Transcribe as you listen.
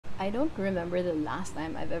I don't remember the last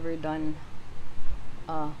time I've ever done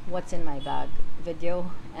what's in my bag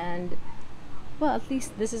video, and well, at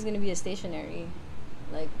least this is gonna be a stationary,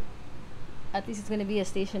 like at least it's gonna be a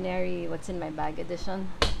stationary what's in my bag edition.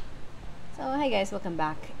 So hi guys, welcome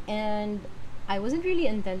back. And I wasn't really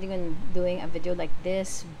intending on doing a video like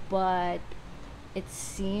this, but it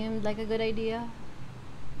seemed like a good idea.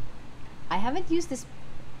 I haven't used this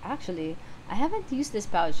actually. I haven't used this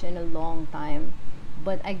pouch in a long time,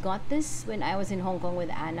 but I got this when I was in Hong Kong with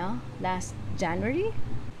Anna last January.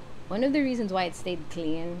 One of the reasons why it stayed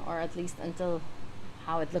clean, or at least until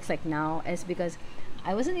how it looks like now, is because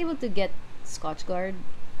I wasn't able to get Scotch Guard,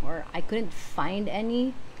 or I couldn't find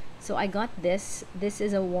any. So I got this. This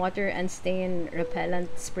is a water and stain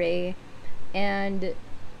repellent spray, and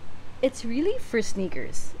it's really for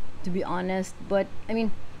sneakers, to be honest. But I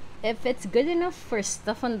mean, if it's good enough for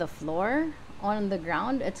stuff on the floor, on the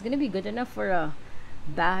ground, it's gonna be good enough for a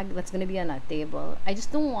bag that's gonna be on a table. I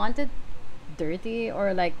just don't want it dirty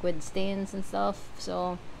or like with stains and stuff.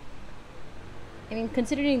 So I mean,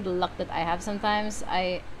 considering the luck that I have sometimes,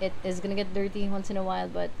 I it is gonna get dirty once in a while,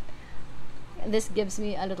 but this gives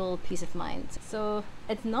me a little peace of mind. So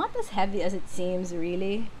it's not as heavy as it seems,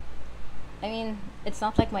 really. I mean, it's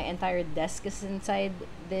not like my entire desk is inside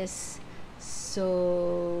this.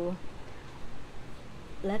 So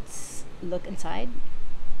let's look inside.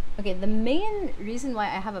 Okay, the main reason why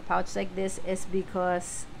I have a pouch like this is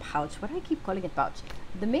because pouch. What do I keep calling it pouch?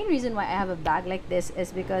 The main reason why I have a bag like this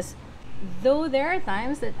is because though there are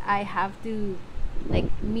times that I have to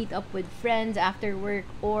like meet up with friends after work,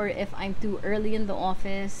 or if I'm too early in the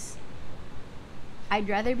office, I'd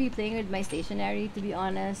rather be playing with my stationery, to be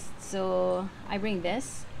honest. So I bring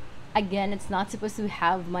this. Again, it's not supposed to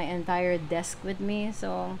have my entire desk with me,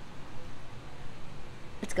 so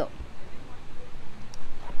let's go.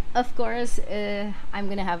 Of course, I'm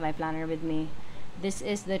gonna have my planner with me. This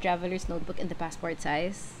is the traveler's notebook in the passport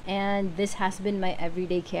size, and this has been my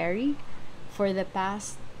everyday carry for the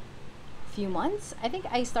past few months. I think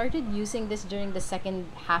I started using this during the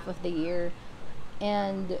second half of the year,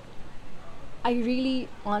 and I really,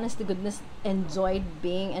 honest to goodness, enjoyed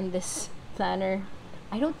being in this planner.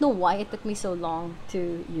 I don't know why it took me so long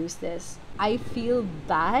to use this. I feel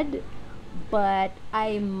bad, but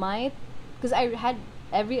I might, because I had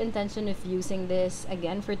every intention of using this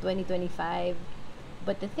again for 2025.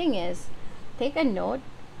 But the thing is, Take a Note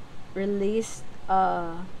released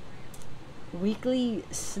a weekly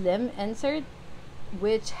slim insert,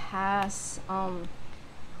 which has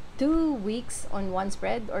 2 weeks on one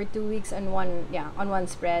spread, or 2 weeks on one, yeah, on one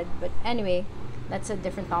spread. But anyway, that's a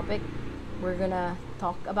different topic we're gonna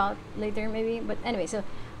talk about later maybe. But anyway, so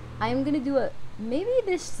I'm gonna do a, maybe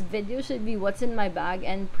this video should be what's in my bag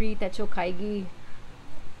and pre-Techo Kaigi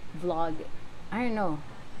vlog. I don't know,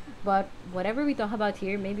 but whatever we talk about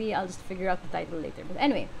here, maybe I'll just figure out the title later. But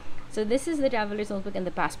anyway, so this is the traveler's notebook in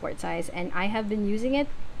the passport size, and I have been using it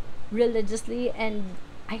religiously, and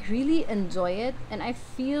I really enjoy it, and I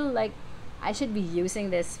feel like I should be using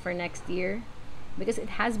this for next year, because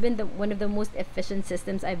it has been one of the most efficient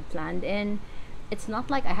systems I've planned in. It's not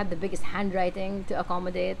like I have the biggest handwriting to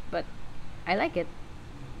accommodate, but I like it.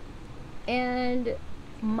 And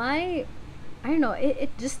my, I don't know, it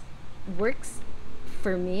just works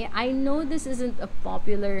for me. I know this isn't a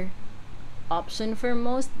popular option for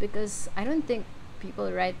most, because I don't think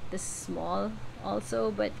people write this small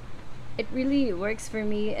also, but it really works for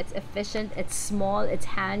me. It's efficient, it's small, it's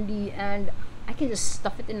handy, and I can just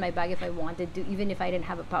stuff it in my bag if I wanted to, even if I didn't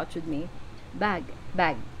have a pouch with me. Bag,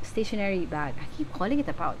 stationary bag. I keep calling it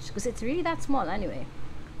a pouch because it's really that small anyway.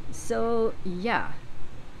 So yeah,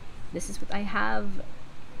 this is what I have.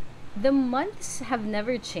 The months have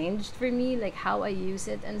never changed for me, like how I use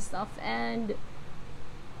it and stuff, and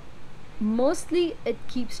mostly it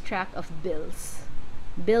keeps track of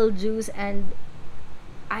bill dues, and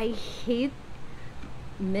I hate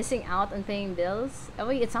missing out on paying bills. I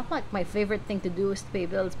mean, it's not like my favorite thing to do is to pay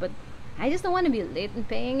bills, but I just don't want to be late in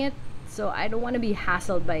paying it, so I don't want to be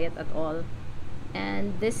hassled by it at all.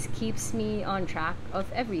 And this keeps me on track of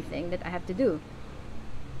everything that I have to do.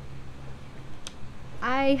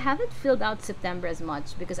 I haven't filled out September as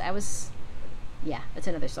much because I was, yeah, that's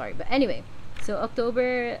another story. But anyway, so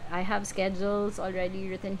October, I have schedules already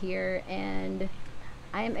written here, and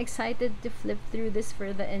I am excited to flip through this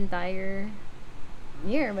for the entire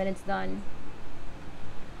year when it's done.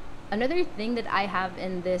 Another thing that I have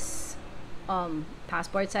in this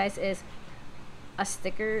passport size is a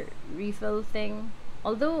sticker refill thing.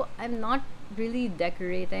 Although I'm not really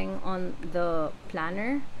decorating on the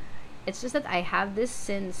planner, it's just that I have this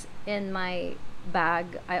since in my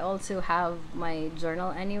bag, I also have my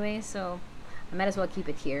journal anyway, so I might as well keep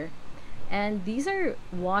it here. And these are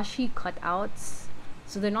washi cutouts,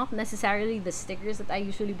 so they're not necessarily the stickers that I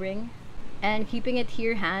usually bring. And keeping it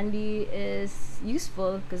here handy is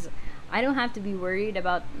useful because I don't have to be worried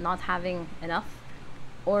about not having enough.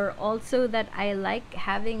 Or also that I like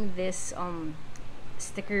having this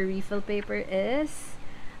sticker refill paper is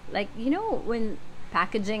like, when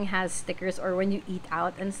packaging has stickers or when you eat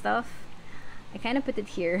out and stuff, I kind of put it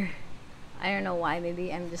here. I don't know why,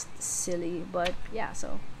 maybe I'm just silly, but yeah.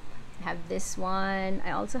 So I have this one.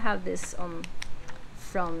 I also have this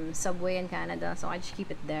from Subway in Canada, so I just keep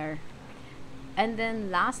it there. And then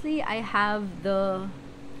lastly, I have the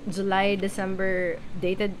July December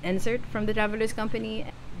dated insert from the Travelers Company.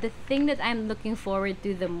 The thing that I'm looking forward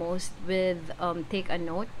to the most with Take a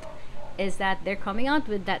Note is that they're coming out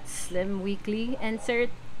with that slim weekly insert.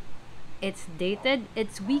 It's dated.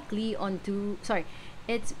 It's weekly on two. Sorry,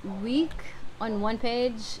 it's week on one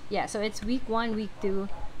page. Yeah, so it's week one, week two,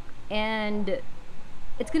 and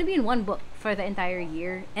it's gonna be in one book for the entire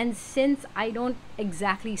year. And since I don't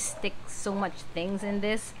exactly stick so much things in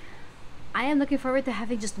this, I am looking forward to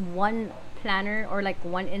having just one planner or like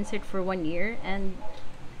one insert for 1 year. And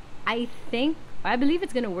I believe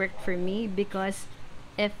it's gonna work for me because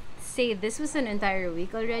if say this was an entire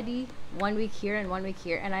week already, 1 week here and 1 week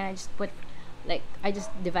here, and I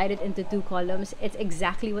just divide it into two columns, it's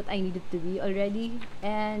exactly what I need it to be already.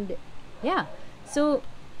 And yeah, so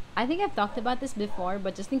I think I've talked about this before,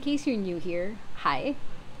 but just in case you're new here, hi.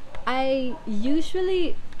 I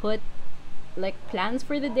usually put like plans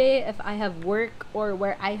for the day if I have work or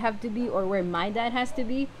where I have to be or where my dad has to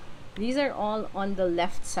be. These are all on the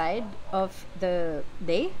left side of the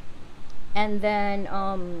day. And then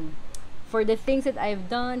for the things that I've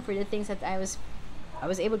done, for the things that I was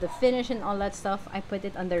able to finish and all that stuff, I put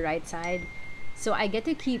it on the right side. So I get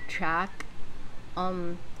to keep track.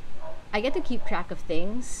 I get to keep track of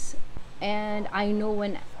things, and I know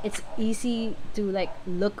when it's easy to like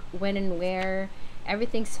look when and where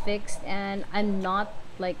everything's fixed, and I'm not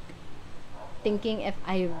like thinking if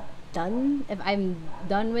I'm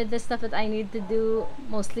done with the stuff that I need to do,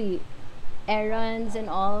 mostly errands and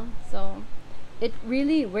all. So it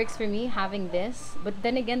really works for me having this. But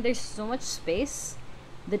then again, there's so much space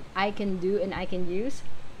that I can do and I can use.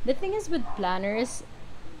 The thing is with planners,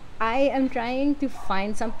 I am trying to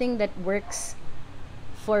find something that works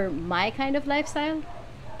for my kind of lifestyle.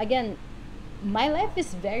 Again, my life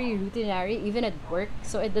is very routinary even at work,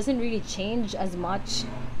 so it doesn't really change as much.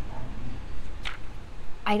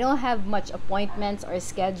 I don't have much appointments or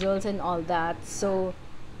schedules and all that, so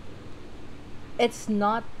it's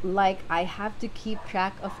not like I have to keep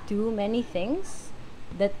track of too many things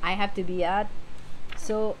that I have to be at.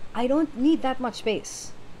 So I don't need that much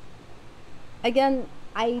space. Again,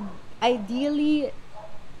 I ideally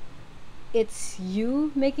it's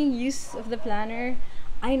you making use of the planner.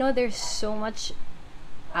 I know there's so much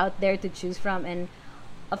out there to choose from, and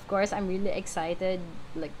of course I'm really excited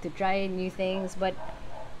like to try new things, but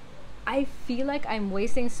I feel like I'm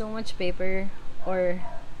wasting so much paper, or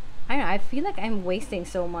I don't know, I feel like I'm wasting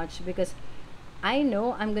so much because I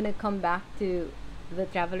know I'm gonna come back to the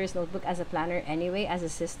traveler's notebook as a planner anyway, as a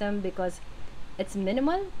system, because it's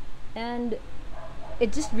minimal and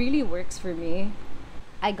it just really works for me.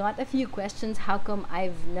 I got a few questions how come I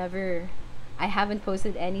haven't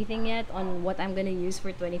posted anything yet on what I'm gonna use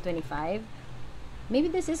for 2025. Maybe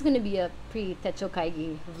this is gonna be a pre-Techo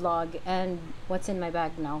Kaigi vlog and what's in my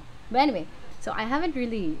bag now. But anyway, so I haven't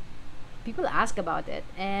really people ask about it,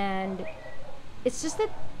 and it's just that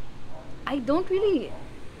I don't really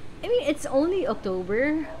I mean, it's only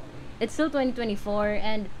October. It's still 2024,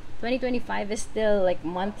 and 2025 is still like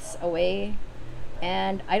months away.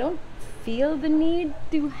 And I don't feel the need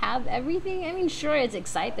to have everything. I mean, sure, it's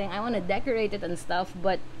exciting. I want to decorate it and stuff,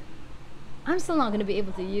 but I'm still not going to be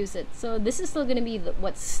able to use it. So this is still going to be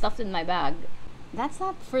what's stuffed in my bag. That's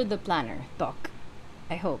not for the planner talk,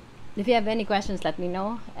 I hope. If you have any questions, let me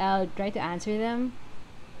know. I'll try to answer them.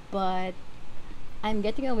 But I'm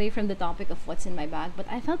getting away from the topic of what's in my bag, but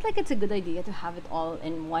I felt like it's a good idea to have it all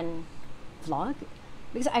in one vlog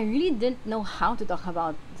because I really didn't know how to talk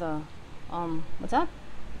about the what's that?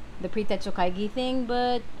 The pre-Techo Kaigi thing,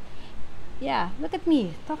 but yeah, look at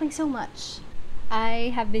me talking so much.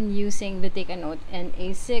 I have been using the Take a Note in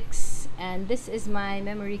A6, and this is my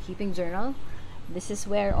memory keeping journal. This is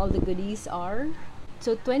where all the goodies are.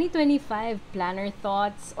 So 2025 planner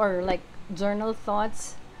thoughts or like journal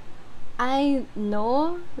thoughts. I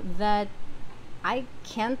know that I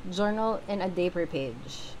can't journal in a day per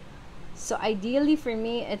page. So ideally for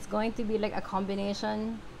me, it's going to be like a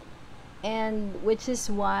combination. and which is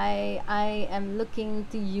why I am looking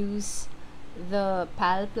to use the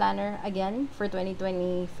PAL planner again for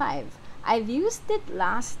 2025. I've used it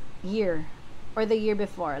last year or the year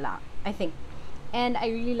before, I think, and I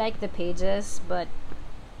really like the pages, but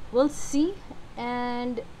we'll see.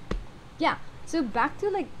 And yeah, so back to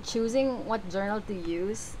like choosing what journal to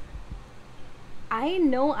use. I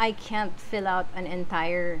know I can't fill out an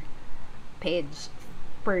entire page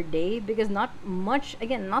per day because not much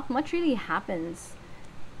really happens,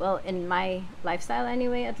 well, in my lifestyle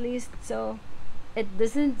anyway, at least. So it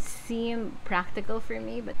doesn't seem practical for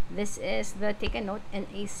me, but this is the Take a Note in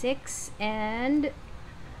A6, and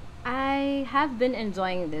I have been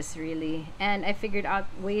enjoying this really, and I figured out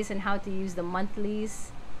ways and how to use the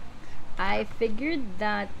monthlies. I figured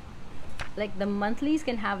that like the monthlies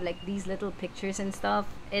can have like these little pictures and stuff.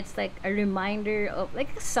 It's like a reminder of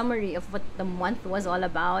like a summary of what the month was all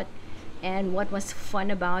about and what was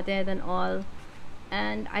fun about it and all.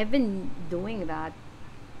 And I've been doing that.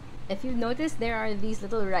 If you've noticed, there are these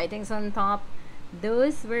little writings on top.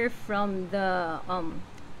 Those were from the what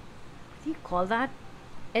do you call that?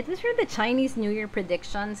 It was for the Chinese New Year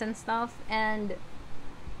predictions and stuff, and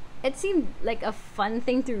it seemed like a fun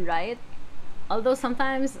thing to write. Although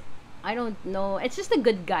sometimes I don't know, it's just a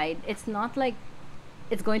good guide. It's not like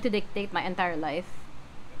it's going to dictate my entire life.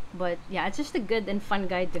 But yeah, it's just a good and fun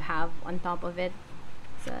guide to have on top of it.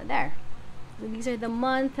 So there. So these are the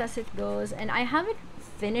month as it goes, and I haven't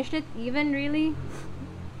finished it even really.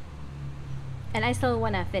 And I still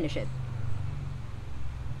wanna finish it.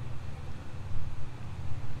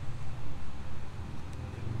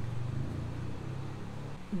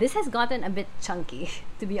 This has gotten a bit chunky,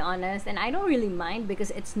 to be honest, and I don't really mind because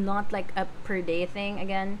it's not like a per day thing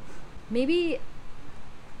again. Maybe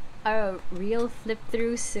a real flip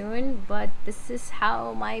through soon, but this is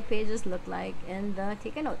how my pages look like in the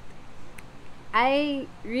Take a Note. I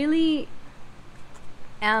really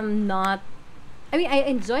am not. I mean, I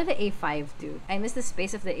enjoy the A5 too. I miss the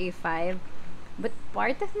space of the A5, but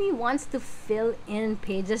part of me wants to fill in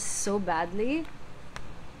pages so badly.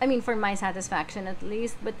 I mean, for my satisfaction at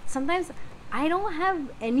least, but sometimes I don't have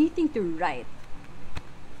anything to write.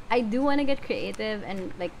 I do want to get creative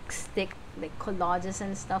and like stick like collages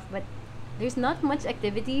and stuff, but there's not much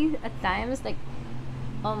activity at times.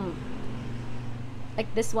 Um,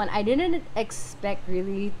 like this one, I didn't expect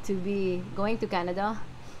really to be going to Canada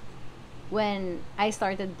when I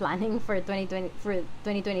started planning for 2020 for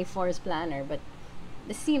 2024's planner, but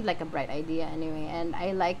this seemed like a bright idea anyway, and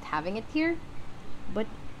I liked having it here. But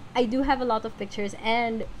I do have a lot of pictures,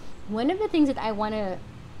 and one of the things that I want to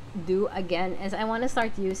do again is I want to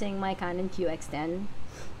start using my Canon QX10,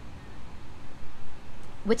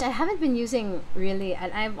 which I haven't been using really,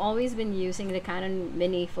 and I've always been using the Canon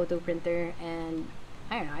mini photo printer, and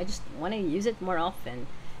I don't know, I just want to use it more often.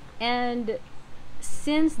 And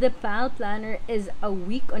since the PAL planner is a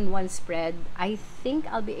week on one spread, I think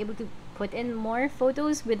I'll be able to put in more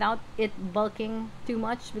photos without it bulking too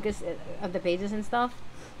much because of the pages and stuff.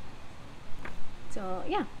 So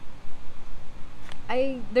yeah,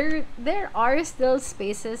 there are still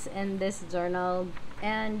spaces in this journal,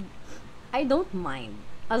 and I don't mind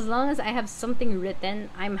as long as I have something written.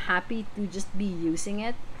 I'm happy to just be using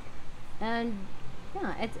it, and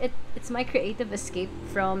yeah, it's my creative escape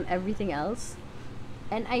from everything else,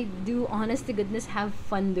 and I do, honest to goodness, have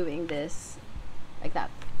fun doing this like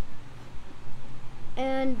that.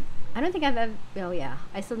 And I don't think I've ever. Oh yeah,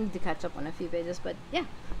 I still need to catch up on a few pages, but yeah.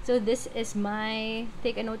 So this is my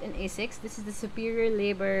Take a Note in A6. This is the Superior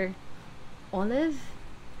Labor olive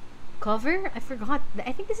cover. I forgot.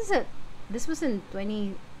 I think this was in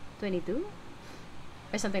 2022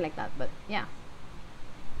 or something like that. But yeah.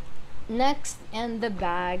 Next, and the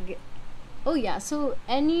bag. Oh yeah. So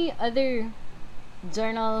any other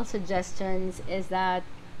journal suggestions is that.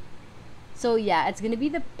 So yeah, it's gonna be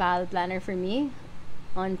the PAL planner for me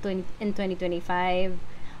on 2025.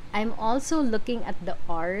 I'm also looking at the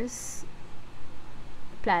R's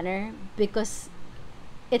planner because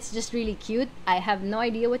it's just really cute. I have no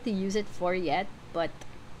idea what to use it for yet, but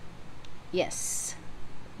yes,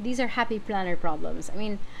 these are happy planner problems. I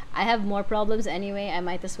mean, I have more problems anyway. I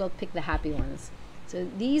might as well pick the happy ones. So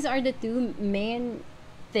these are the two main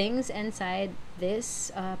things inside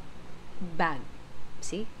this bag.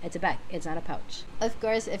 See, it's a bag, it's not a pouch. Of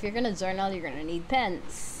course, if you're gonna journal, you're gonna need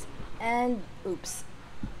pens. And oops.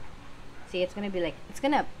 See, it's gonna be like, it's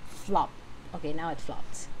gonna flop. Okay, now it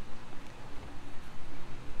flops.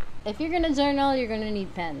 If you're gonna journal, you're gonna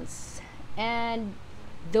need pens. And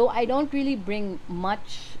though I don't really bring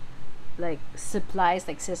much like supplies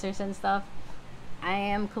like scissors and stuff, I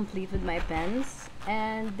am complete with my pens,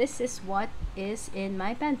 and this is what is in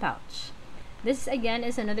my pen pouch. This again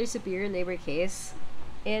is another Superior Labor case.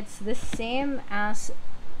 It's the same as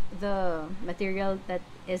the material that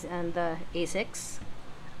is on the A6,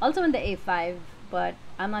 also in the A5, but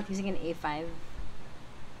I'm not using an A5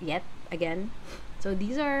 yet again. So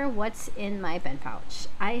these are what's in my pen pouch.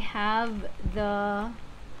 I have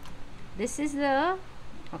this is the,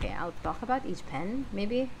 okay, I'll talk about each pen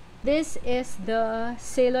maybe. This is the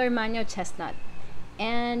Sailor Mano Chestnut,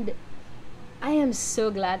 and I am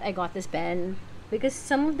so glad I got this pen because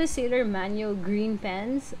some of the Sailor Mano green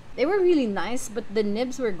pens, they were really nice, but the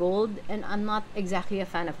nibs were gold, and I'm not exactly a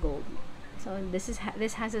fan of gold. So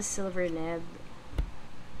this has a silver nib.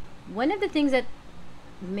 One of the things that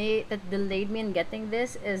delayed me in getting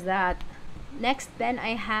this is that next pen I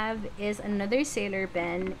have is another Sailor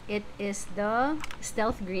pen. It is the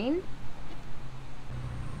Stealth Green.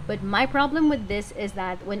 But my problem with this is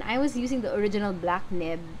that when I was using the original black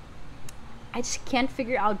nib, I just can't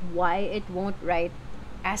figure out why it won't write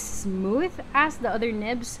as smooth as the other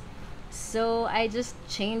nibs. So I just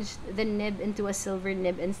changed the nib into a silver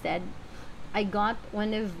nib instead. I got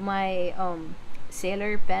one of my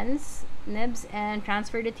Sailor pens nibs and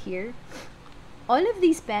transferred it here. All of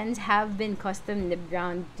these pens have been custom nib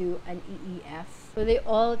ground to an EEF. So they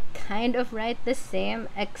all kind of write the same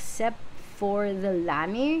except for the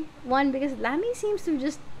Lamy one, because Lamy seems to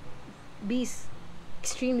just be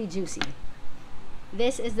extremely juicy.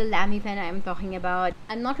 This is the Lamy pen I'm talking about.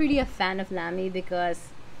 I'm not really a fan of Lamy because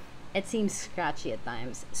it seems scratchy at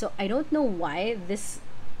times. So I don't know why this,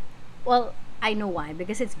 well, I know why,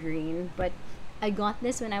 because it's green, but I got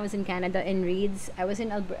this when I was in Canada in Reeds. I was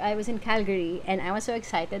in Calgary, and I was so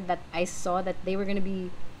excited that I saw that they were going to be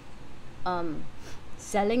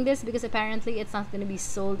selling this, because apparently it's not going to be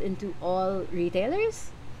sold into all retailers.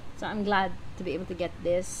 So I'm glad to be able to get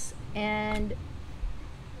this. And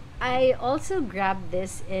I also grabbed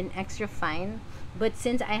this in extra fine, but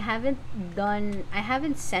since I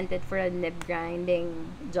haven't sent it for a nib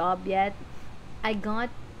grinding job yet, I got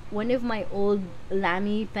one of my old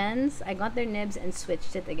Lamy pens. I got their nibs and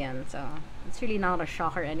switched it again, so it's really not a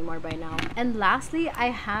shocker anymore by now. And lastly, I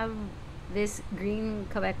have this green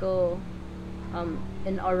Kaweco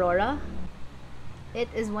in Aurora. It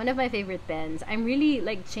is one of my favorite pens. I'm really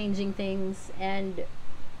like changing things and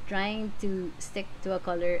trying to stick to a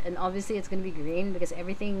color, and obviously it's gonna be green because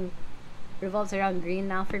everything revolves around green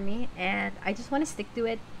now for me, and I just want to stick to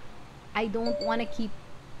it. I don't want to keep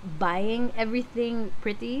buying everything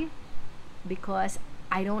pretty because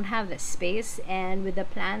I don't have the space, and with the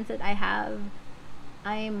plans that I have,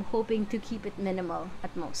 I'm hoping to keep it minimal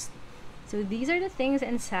at most. So these are the things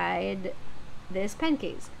inside this pen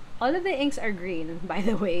case. All of the inks are green, by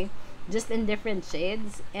the way, just in different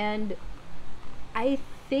shades, and I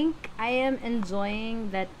think I am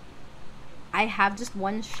enjoying that I have just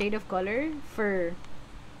one shade of color for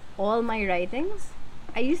all my writings.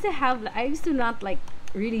 I used to not like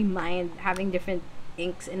really mind having different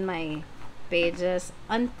inks in my pages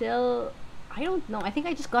until, I don't know, I think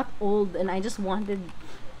I just got old and I just wanted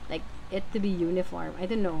like it to be uniform. I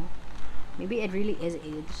don't know, maybe it really is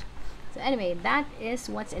age. So anyway, that is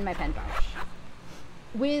what's in my pen pouch.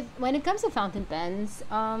 When it comes to fountain pens,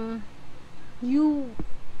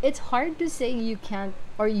 it's hard to say you can't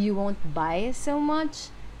or you won't buy so much,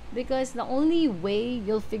 because the only way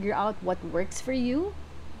you'll figure out what works for you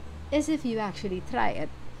is if you actually try it.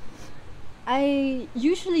 I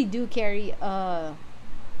usually do carry a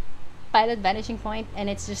Pilot Vanishing Point, and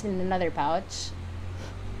it's just in another pouch.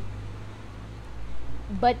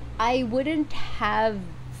 But I wouldn't have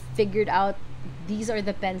figured out these are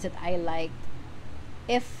the pens that I liked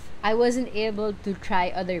if I wasn't able to try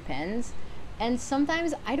other pens. And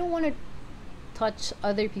sometimes I don't want to touch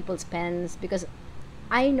other people's pens because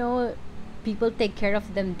I know people take care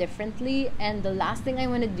of them differently, and the last thing I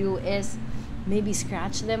want to do is maybe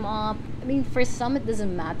scratch them up. I mean, for some it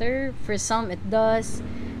doesn't matter, for some it does,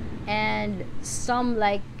 and some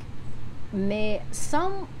don't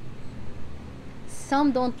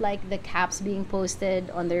like the caps being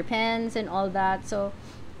posted on their pens and all that. So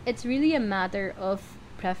it's really a matter of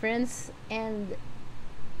preference, and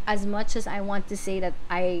as much as I want to say that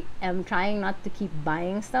I am trying not to keep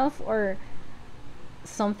buying stuff or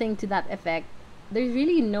something to that effect, there's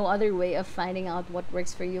really no other way of finding out what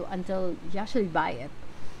works for you until you actually buy it.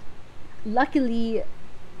 Luckily,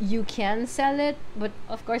 you can sell it, but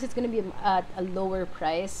of course it's going to be at a lower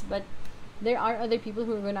price, but there are other people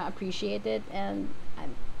who are going to appreciate it, and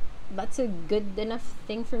that's a good enough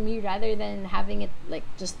thing for me rather than having it like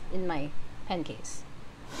just in my pen case.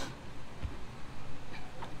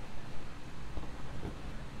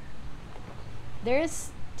 There's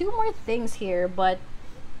two more things here, but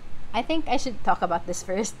I think I should talk about this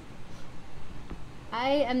first.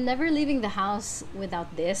 I am never leaving the house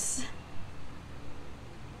without this.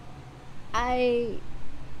 I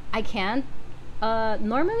I can't.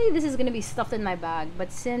 Normally this is gonna be stuffed in my bag,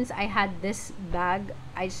 but since I had this bag,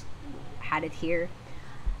 I just had it here.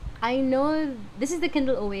 I know this is the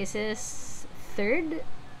Kindle Oasis third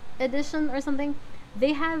edition or something.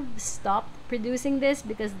 They have stopped producing this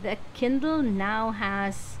because the Kindle now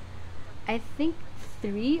has, I think,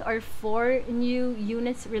 three or four new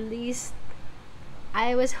units released.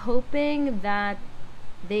 I was hoping that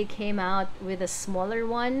they came out with a smaller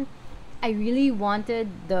one. I really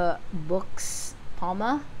wanted the books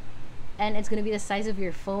Palma, and it's gonna be the size of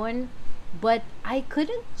your phone. But I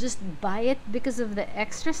couldn't just buy it because of the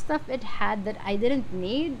extra stuff it had that I didn't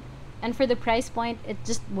need, and for the price point, it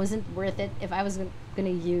just wasn't worth it if I was gonna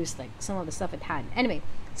use like some of the stuff it had. Anyway,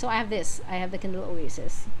 so I have this. I have the Kindle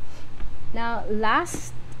Oasis. Now,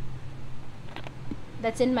 last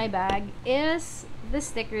that's in my bag is the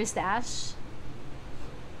sticker stash,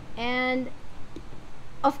 and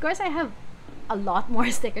of course I have a lot more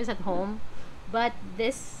stickers at home, but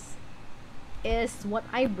this is what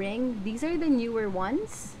I bring. These are the newer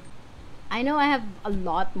ones. I know I have a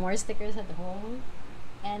lot more stickers at home,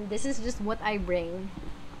 and this is just what I bring.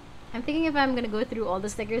 I'm thinking if I'm gonna go through all the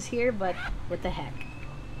stickers here, but what the heck.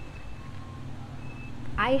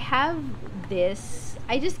 I have this.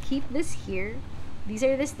 I just keep this here. These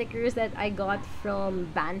are the stickers that I got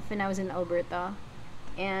from Banff when I was in Alberta,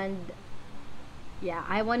 and yeah,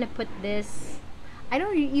 I want to put this. I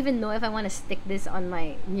don't even know if I want to stick this on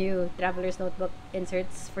my new traveler's notebook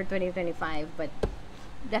inserts for 2025, but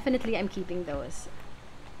definitely I'm keeping those.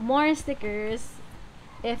 More stickers.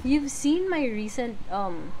 If you've seen my recent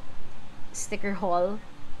sticker haul,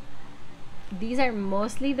 these are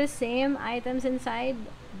mostly the same items inside,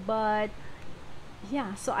 but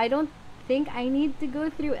yeah, so I don't think I need to go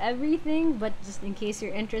through everything, but just in case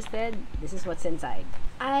you're interested, this is what's inside.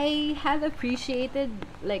 I have appreciated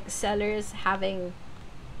like sellers having,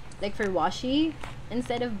 like, for washi,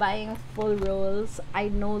 instead of buying full rolls. I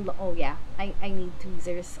know, oh yeah, I need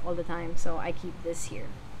tweezers all the time, so I keep this here.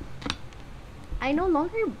 I no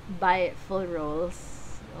longer buy full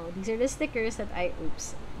rolls. Oh, these are the stickers that I,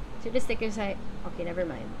 oops. These are the stickers okay, never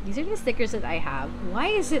mind. These are the stickers that I have. Why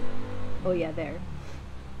is it, oh yeah, there.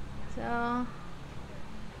 So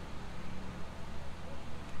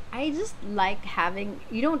I just like having,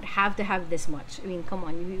 you don't have to have this much. I mean, come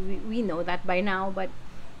on, we know that by now, but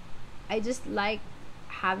I just like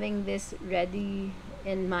having this ready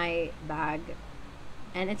in my bag,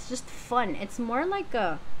 and it's just fun. It's more like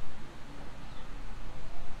a,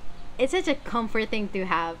 it's such a comforting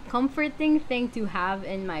thing to have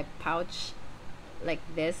in my pouch like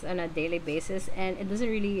this on a daily basis, and it doesn't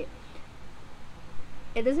really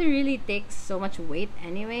take so much weight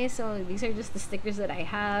anyway. So these are just the stickers that I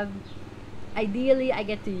have. Ideally I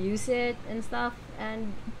get to use it and stuff,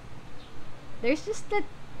 and there's just that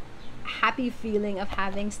happy feeling of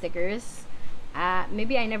having stickers.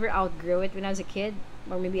 Maybe I never outgrew it when I was a kid,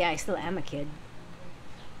 or maybe I still am a kid.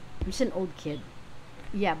 I'm just an old kid.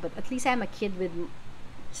 Yeah, but at least I'm a kid with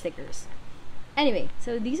stickers. Anyway,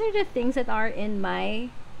 so these are the things that are in my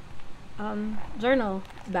journal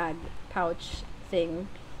bag pouch thing,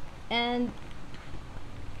 and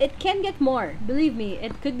it can get more. Believe me,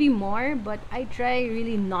 it could be more, but I try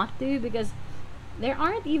really not to, because there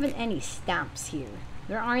aren't even any stamps here.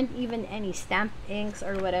 There aren't even any stamp inks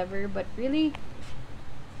or whatever, but really,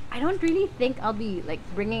 I don't really think I'll be like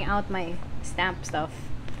bringing out my stamp stuff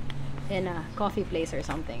in a coffee place or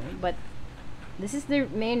something. But this is the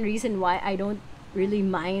main reason why I don't really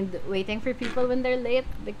mind waiting for people when they're late,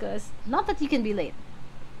 because not that you can be late,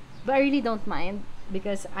 but I really don't mind,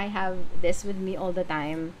 because I have this with me all the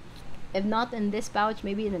time. If not in this pouch,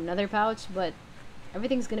 maybe in another pouch, but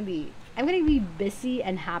everything's gonna be, I'm gonna be busy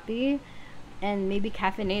and happy and maybe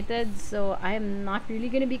caffeinated, so I'm not really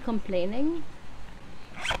gonna be complaining.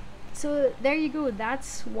 So there you go,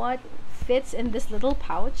 that's what fits in this little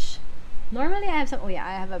pouch. Normally I have some, oh yeah,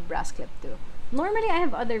 I have a brass clip too. Normally I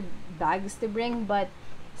have other bags to bring, but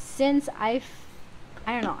since I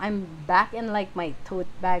don't know, I'm back in like my tote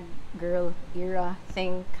bag girl era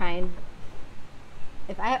thing kind.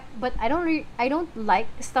 But I don't like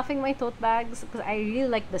stuffing my tote bags, because I really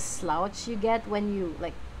like the slouch you get when you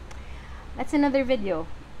like, that's another video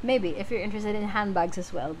maybe if you're interested in handbags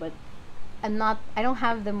as well, but I don't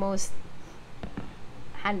have the most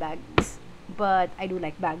handbags, but I do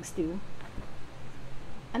like bags too.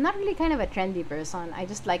 I'm not really kind of a trendy person. I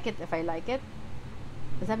just like it if I like it.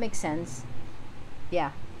 Does that make sense?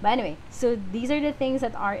 Yeah. But anyway, so these are the things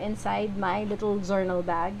that are inside my little journal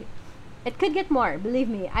bag. It could get more, believe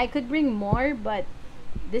me. I could bring more, but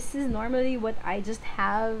this is normally what I just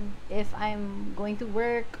have if I'm going to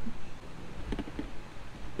work.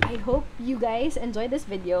 I hope you guys enjoy this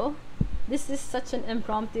video. This is such an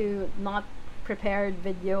impromptu, not prepared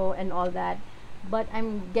video and all that, but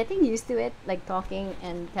I'm getting used to it, like talking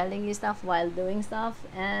and telling you stuff while doing stuff.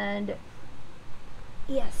 And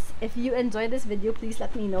yes, if you enjoy this video, please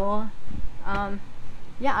let me know.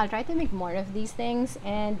 Yeah, I'll try to make more of these things,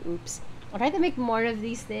 and oops, I'll try to make more of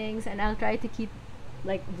these things, and I'll try to keep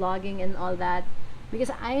like vlogging and all that, because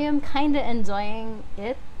I am kind of enjoying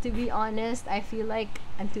it, to be honest. I feel like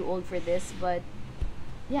I'm too old for this, but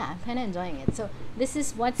yeah, I'm kind of enjoying it. So this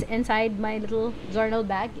is what's inside my little journal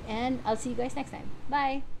bag, and I'll see you guys next time.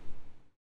 Bye.